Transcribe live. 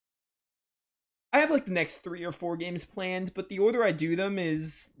I have like the next 3 or 4 games planned, but the order I do them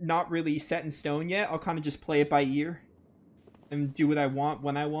is not really set in stone yet. I'll kind of just play it by ear and do what I want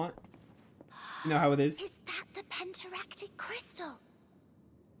when I want. You know how it is. Is that the Penteractic crystal?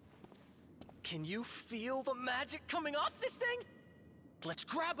 Can you feel the magic coming off this thing? Let's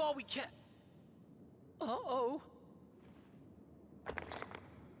grab all we can. Uh-oh.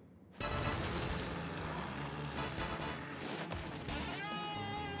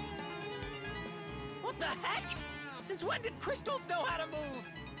 What the heck? Since when did crystals know how to move?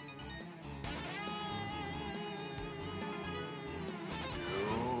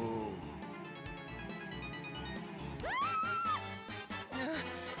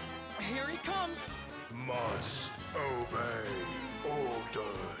 Here he comes. Must obey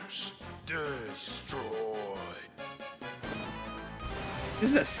orders. Destroy. This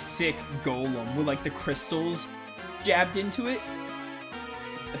is a sick golem with like the crystals jabbed into it.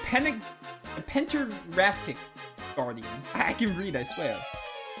 The Penteractic Guardian. I can read, I swear.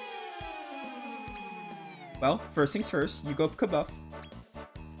 Well, first things first, you go up Kabuff.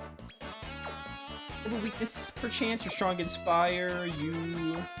 Have a weakness perchance, you're strong against fire,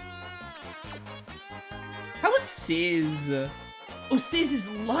 you... How is Sizz? Oh, Sizz is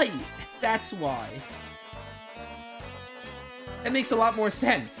light! That's why. That makes a lot more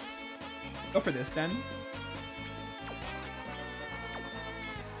sense. Go for this, then.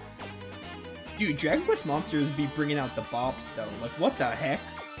 Dude, Dragon Quest monsters be bringing out the bops, though. Like, what the heck?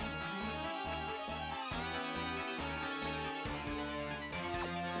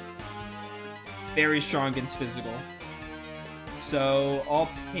 Very strong against physical. So, I'll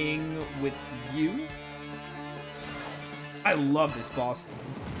ping with you. I love this boss thing.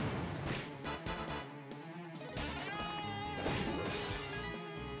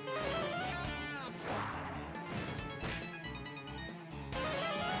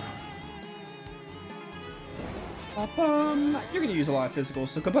 You're gonna use a lot of physical,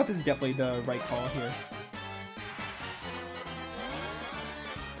 so Kabuff is definitely the right call here.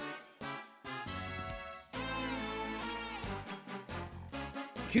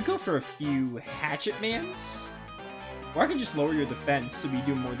 You could go for a few Hatchet Mans, or I can just lower your defense so we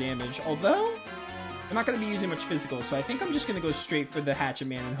do more damage. Although, I'm not gonna be using much physical, so I think I'm just gonna go straight for the Hatchet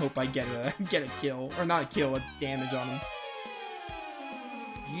Man and hope I get a kill, or not a kill, a damage on him.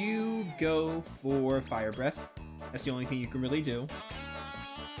 You go for Fire Breath. That's the only thing you can really do.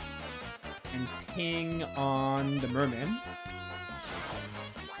 And ping on the Merman.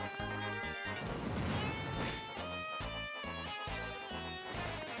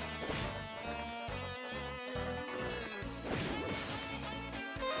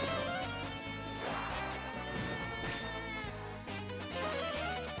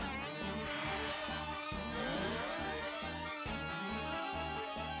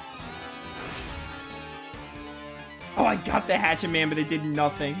 Oh, I got the Hatchet Man, but it did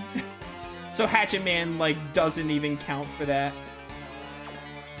nothing. So Hatchet Man, like, doesn't even count for that.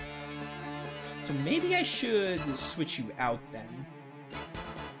 So maybe I should switch you out, then.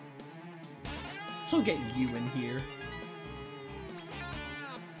 So get you in here.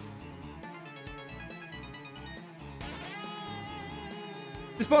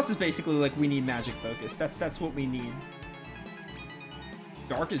 This boss is basically like, we need magic focus. That's what we need.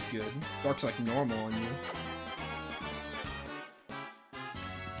 Dark is good. Dark's like normal on you.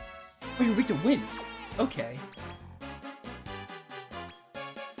 Oh, you're weak to wind. Okay.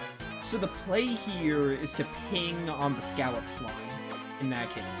 So the play here is to ping on the Scallops line, in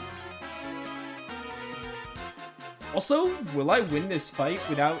that case. Also, will I win this fight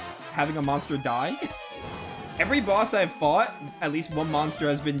without having a monster die? Every boss I've fought, at least one monster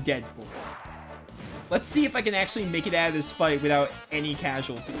has been dead for. Let's see if I can actually make it out of this fight without any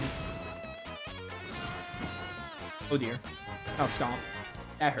casualties. Oh dear. Oh, stomp.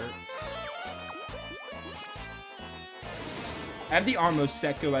 That hurt. I have the Armos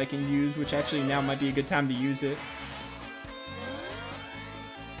Secco I can use, which actually now might be a good time to use it.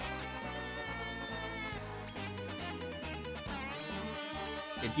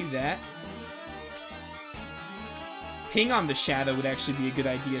 Yeah, do that. Ping on the Shadow would actually be a good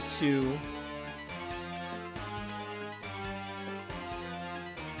idea, too.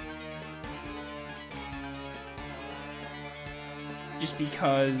 Just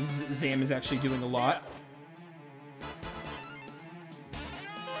because Zam is actually doing a lot.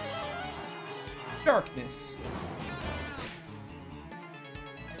 Darkness.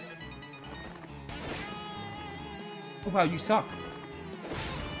 Oh wow, you suck.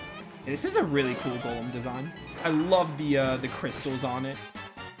 Yeah, this is a really cool golem design. I love the crystals on it.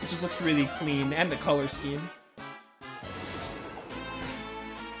 It just looks really clean, and the color scheme.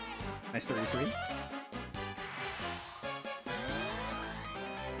 Nice 33.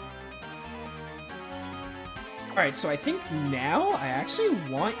 Alright, so I think now I actually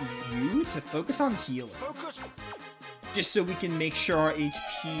want you to focus on healing. Focus. Just so we can make sure our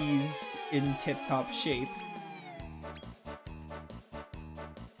HP's in tip-top shape.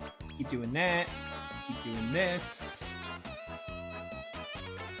 Keep doing that. Keep doing this.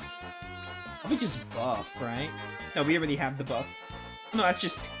 Probably just buff, right? No, we already have the buff. No, that's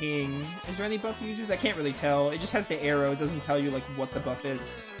just ping. Is there any buff users? I can't really tell. It just has the arrow. It doesn't tell you, like, what the buff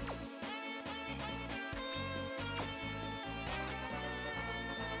is.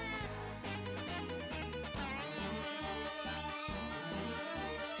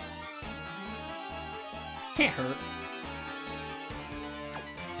 Can't hurt.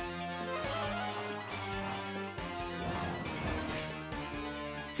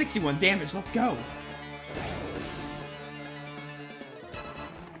 $61 damage, let's go!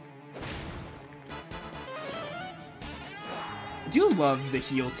 I do love the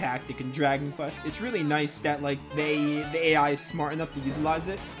heal tactic in Dragon Quest. It's really nice that, like, the AI is smart enough to utilize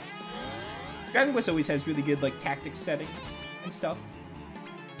it. Dragon Quest always has really good, like, tactics settings and stuff.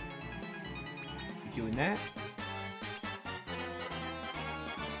 Keep doing that.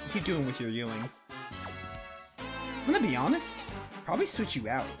 Keep doing what you're doing. I'm gonna be honest, probably switch you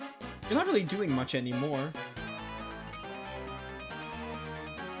out. You're not really doing much anymore.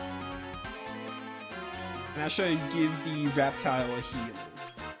 And I should give the reptile a heal.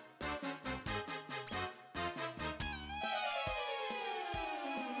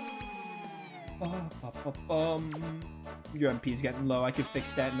 Your MP's getting low. I could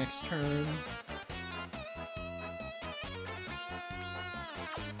fix that next turn.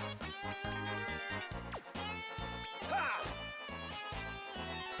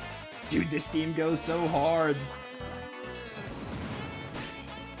 Dude, this theme goes so hard.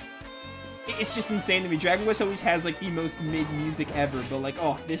 It's just insane to me. Dragon Quest always has, like, the most mid music ever, but, like,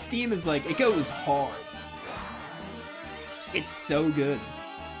 oh, this theme is, like, it goes hard. It's so good.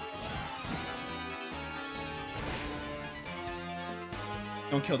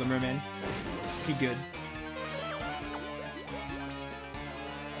 Don't kill the merman. Be good.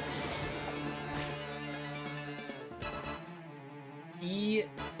 Be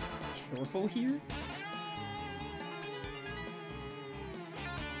careful here.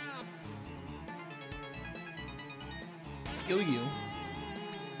 Heal you.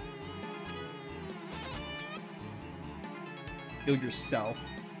 Heal yourself.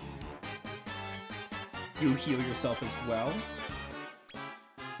 You heal yourself as well.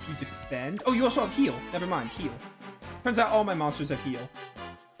 You defend. Oh, you also have heal. Never mind, heal. Turns out all my monsters have heal.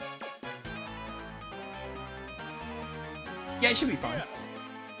 Yeah, it should be fine.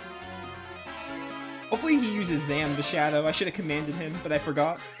 Hopefully he uses Zam the Shadow. I should have commanded him, but I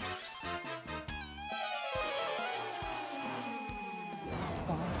forgot.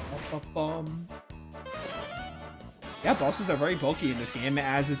 Yeah, bosses are very bulky in this game,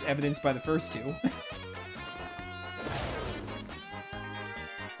 as is evidenced by the first two.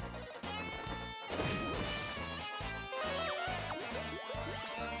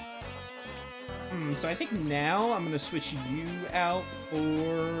 So I think now I'm gonna switch you out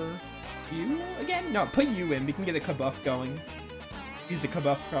for you again? No, put you in. We can get a Kabuff going. Use the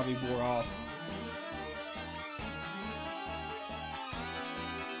Kabuff probably wore off.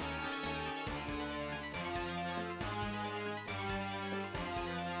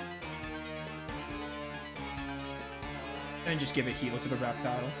 And just give a heal to the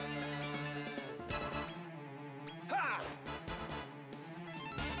reptile.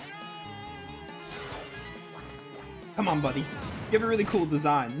 Come on, buddy. You have a really cool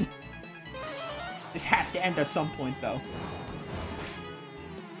design. This has to end at some point, though.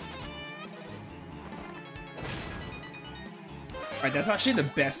 Alright, that's actually the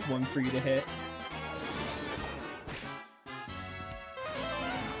best one for you to hit.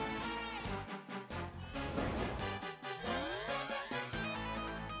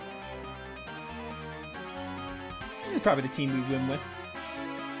 This is probably the team we win with.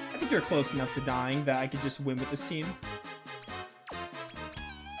 I think you're close enough to dying that I could just win with this team.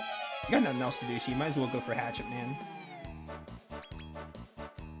 You got nothing else to do, so you might as well go for Hatchet Man.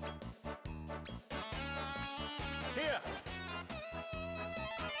 Here.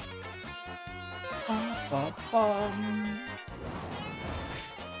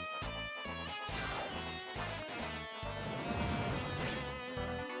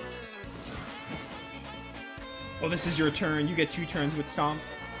 Oh, this is your turn. You get 2 turns with Stomp.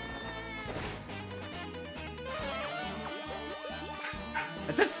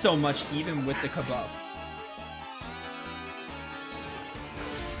 That does so much even with the Kabuff.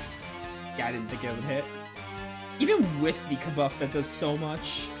 Yeah, I didn't think it would hit. Even with the Kabuff, that does so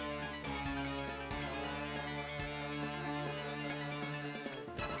much.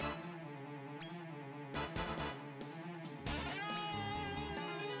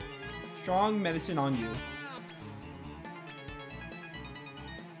 Strong medicine on you.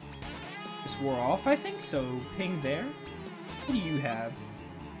 This wore off, I think, so ping there. What do you have?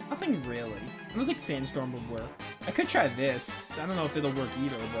 Nothing really. I don't think Sandstorm would work. I could try this. I don't know if it'll work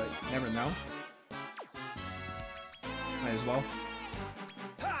either, but you never know. Might as well.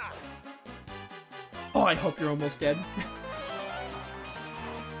 Oh, I hope you're almost dead.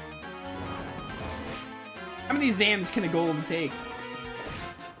 How many Zams can a golem take?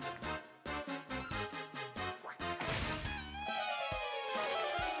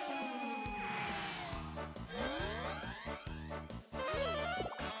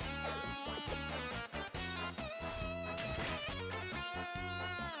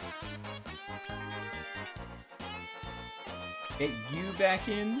 Get you back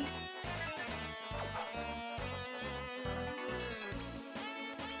in.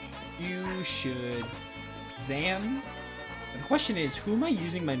 You should Zam. The question is, who am I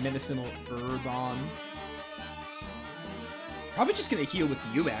using my medicinal herb on? Probably just gonna heal with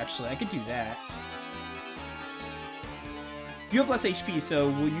you, actually. I could do that. You have less HP, so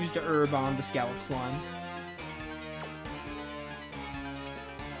we'll use the herb on the Scallop Slime.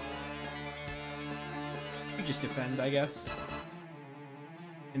 You just defend, I guess.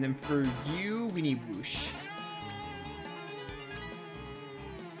 And then for you, we need Whoosh.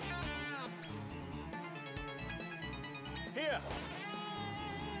 Here.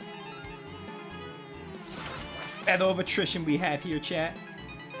 Battle of attrition we have here, chat.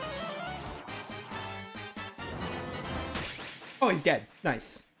 Oh, he's dead.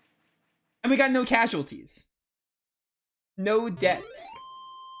 Nice. And we got no casualties. No deaths.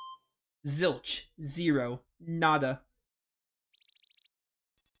 Zilch. 0. Nada.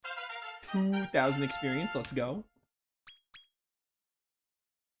 2,000 experience. Let's go.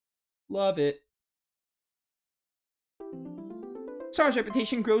 Love it. Sar's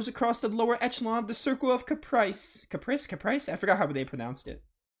reputation grows across the lower echelon of the Circle of Caprice. Caprice? Caprice? I forgot how they pronounced it.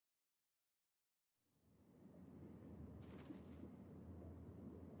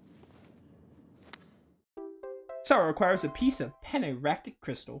 Sar requires a piece of Penteractic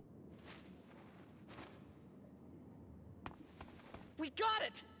crystal. We got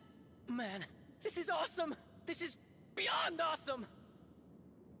it! Man, this is awesome! This is beyond awesome!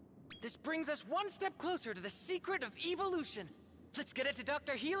 This brings us one step closer to the secret of evolution. Let's get it to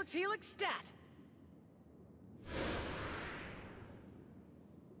Dr. Helix stat!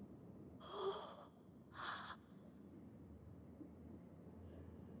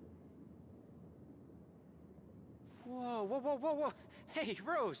 Whoa, whoa, whoa, whoa, whoa! Hey,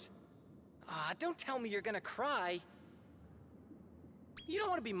 Rose! Don't tell me you're gonna cry. You don't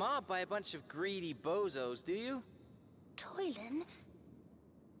want to be mobbed by a bunch of greedy bozos, do you? Toylan,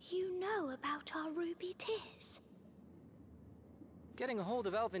 you know about our ruby tears. Getting a hold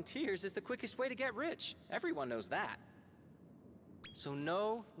of elven tears is the quickest way to get rich. Everyone knows that. So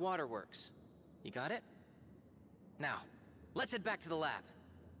no waterworks. You got it? Now, let's head back to the lab.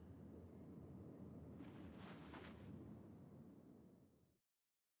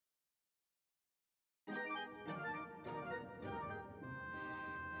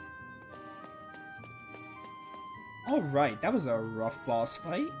 Alright, that was a rough boss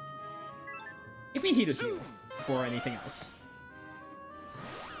fight. Give me Heat of Heal before anything else.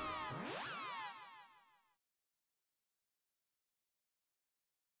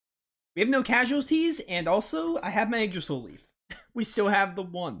 We have no casualties, and also, I have my Yggdrasil Leaf. We still have the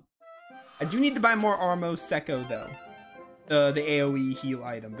one. I do need to buy more Armo Secco, though. The AoE heal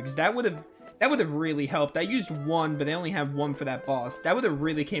item, because that would have really helped. I used one, but I only have one for that boss. That would have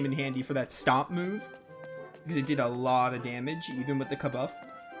really came in handy for that stomp move. Because it did a lot of damage, even with the Kabuff.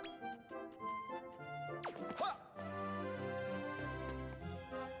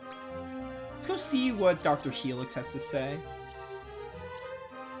 Let's go see what Dr. Helix has to say.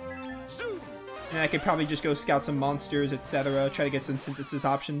 And I could probably just go scout some monsters, etc. Try to get some synthesis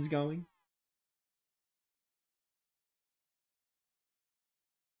options going.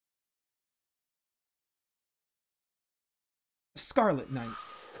 Scarlet Knight.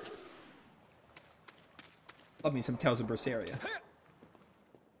 Love me some Tales of Berseria.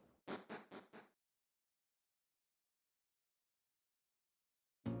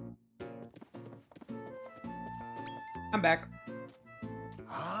 I'm back.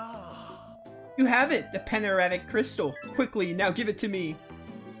 You have it! The Penteractic crystal! Quickly, now give it to me!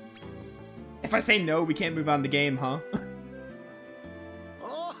 If I say no, we can't move on the game, huh?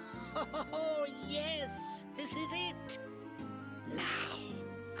 Oh, yes, this is it. Now,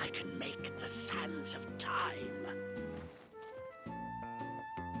 I can make the sands of time.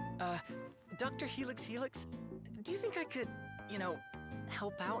 Dr. Helix, do you think I could,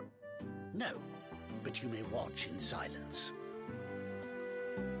 help out? No, but you may watch in silence.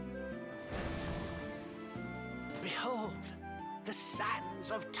 Behold, the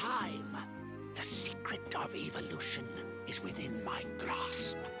sands of time. The secret of evolution is within my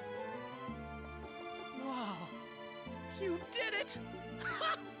grasp. Whoa, you did it!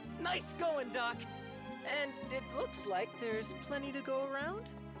 Nice going, Doc. And it looks like there's plenty to go around?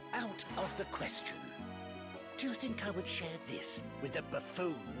 Out of the question. Do you think I would share this with a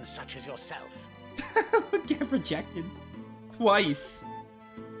buffoon such as yourself? Get rejected. Twice.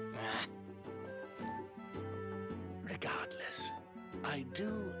 Regardless, I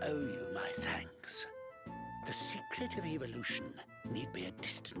do owe you my thanks. The secret of evolution need be a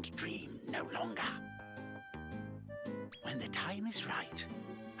distant dream no longer. When the time is right,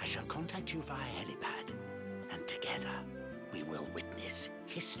 I shall contact you via helipad, and together we will witness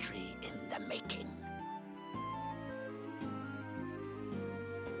history in the making.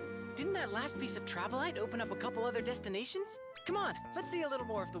 Didn't that last piece of Travelite open up a couple other destinations? Come on, let's see a little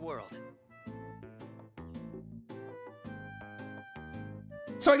more of the world.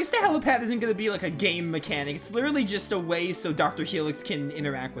 So I guess the helipad isn't going to be like a game mechanic. It's literally just a way so Dr. Helix can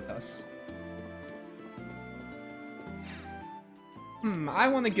interact with us. I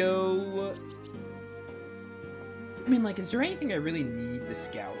want to go... I mean, like, is there anything I really need to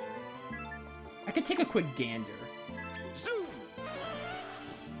scout? I could take a quick gander. Zoom!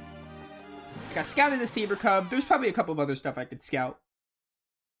 Like, I scouted the Saber Cub. There's probably a couple of other stuff I could scout.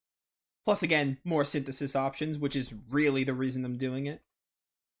 Plus, again, more synthesis options, which is really the reason I'm doing it.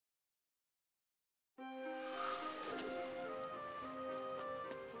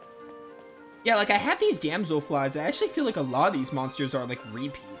 Yeah, like, I have these damselflies. I actually feel like a lot of these monsters are, like,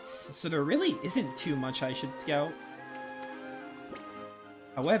 repeats. So there really isn't too much I should scout.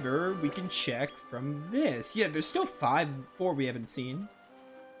 However, we can check from this. Yeah, there's still 4 we haven't seen.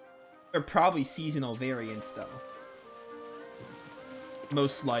 They're probably seasonal variants, though.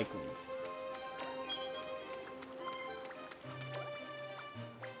 Most likely.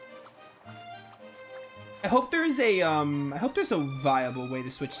 I hope there's a viable way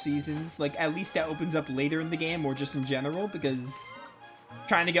to switch seasons. Like, at least that opens up later in the game, or just in general, because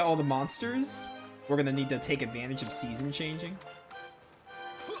trying to get all the monsters, we're gonna need to take advantage of season changing.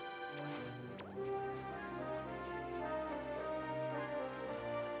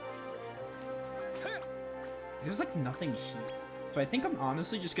 There's, like, nothing here. So I think I'm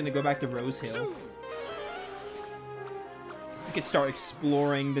honestly just gonna go back to Rose Hill. We could start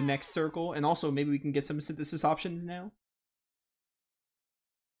exploring the next circle, and also maybe we can get some synthesis options now.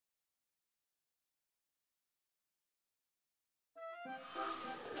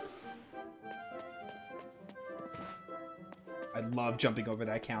 I love jumping over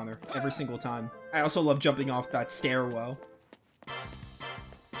that counter every single time. I also love jumping off that stairwell.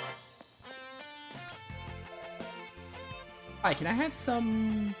 Hi, can I have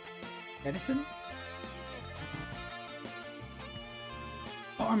some medicine?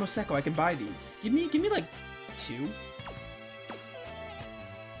 Oh, Armosecco, I can buy these. Give me like 2.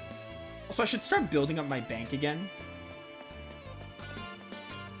 Also, I should start building up my bank again.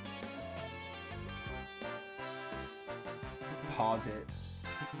 Pause it.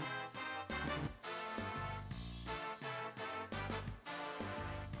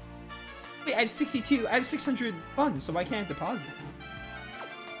 Wait, I have 62. I have 600 funds, so why can't I deposit?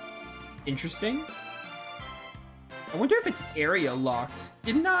 Interesting. I wonder if it's area locked.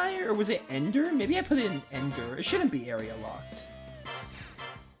 Didn't I? Or was it Ender? Maybe I put it in Ender. It shouldn't be area locked.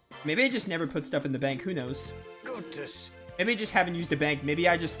 Maybe I just never put stuff in the bank. Who knows? Goodness. Maybe I just haven't used a bank. Maybe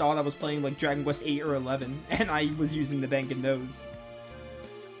I just thought I was playing like Dragon Quest 8 or 11, and I was using the bank in those.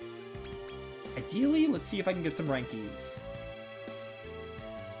 Ideally, let's see if I can get some rankies.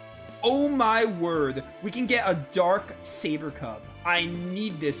 Oh my word. We can get a Dark Saber Cub. I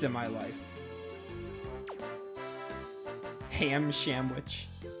need this in my life. Ham Sandwich.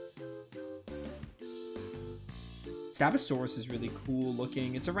 Stabosaurus is really cool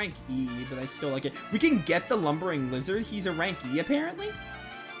looking. It's a rank E, but I still like it. We can get the Lumbering Lizard. He's a rank E, apparently.